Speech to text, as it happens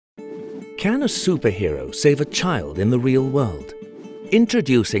Can a superhero save a child in the real world?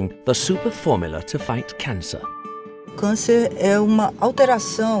 Introducing the super formula to fight cancer. Câncer é uma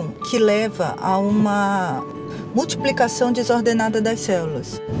alteração que leva a uma multiplicação desordenada das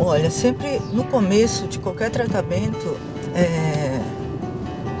células. Olha, sempre no começo de qualquer tratamento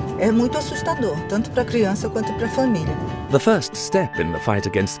é muito assustador, tanto para a criança quanto para a família. The first step in the fight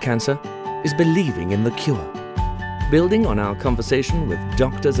against cancer is believing in the cure. Building on our conversation with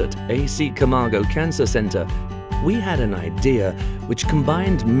doctors at AC Camargo Cancer Center, we had an idea which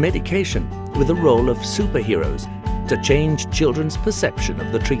combined medication with the role of superheroes to change children's perception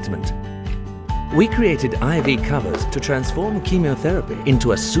of the treatment. We created IV covers to transform chemotherapy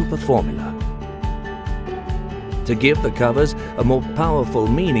into a super formula. To give the covers a more powerful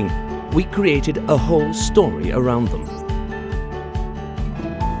meaning, we created a whole story around them.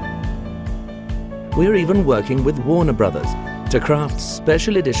 We're even working with Warner Brothers to craft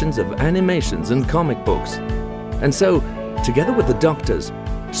special editions of animations and comic books. And so, together with the doctors,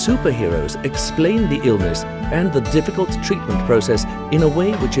 superheroes explain the illness and the difficult treatment process in a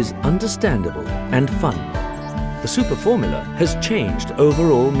way which is understandable and fun. The super formula has changed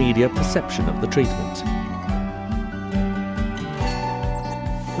overall media perception of the treatment.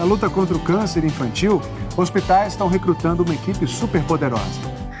 Na luta contra o câncer infantil, hospitais estão recrutando uma equipe super poderosa.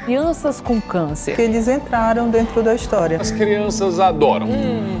 Crianças com câncer. Que eles entraram dentro da história. As crianças adoram.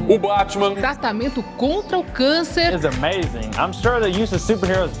 O Batman. Tratamento contra o câncer. It's amazing. I'm sure the use of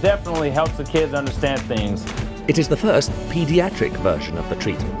superheroes definitely helps the kids understand things. It is the first pediatric version of the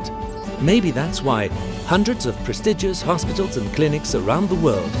treatment. Maybe that's why hundreds of prestigious hospitals and clinics around the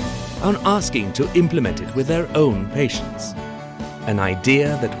world are asking to implement it with their own patients. An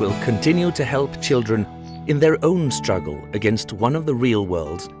idea that will continue to help children in their own struggle against one of the real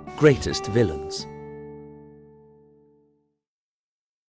world's greatest villains.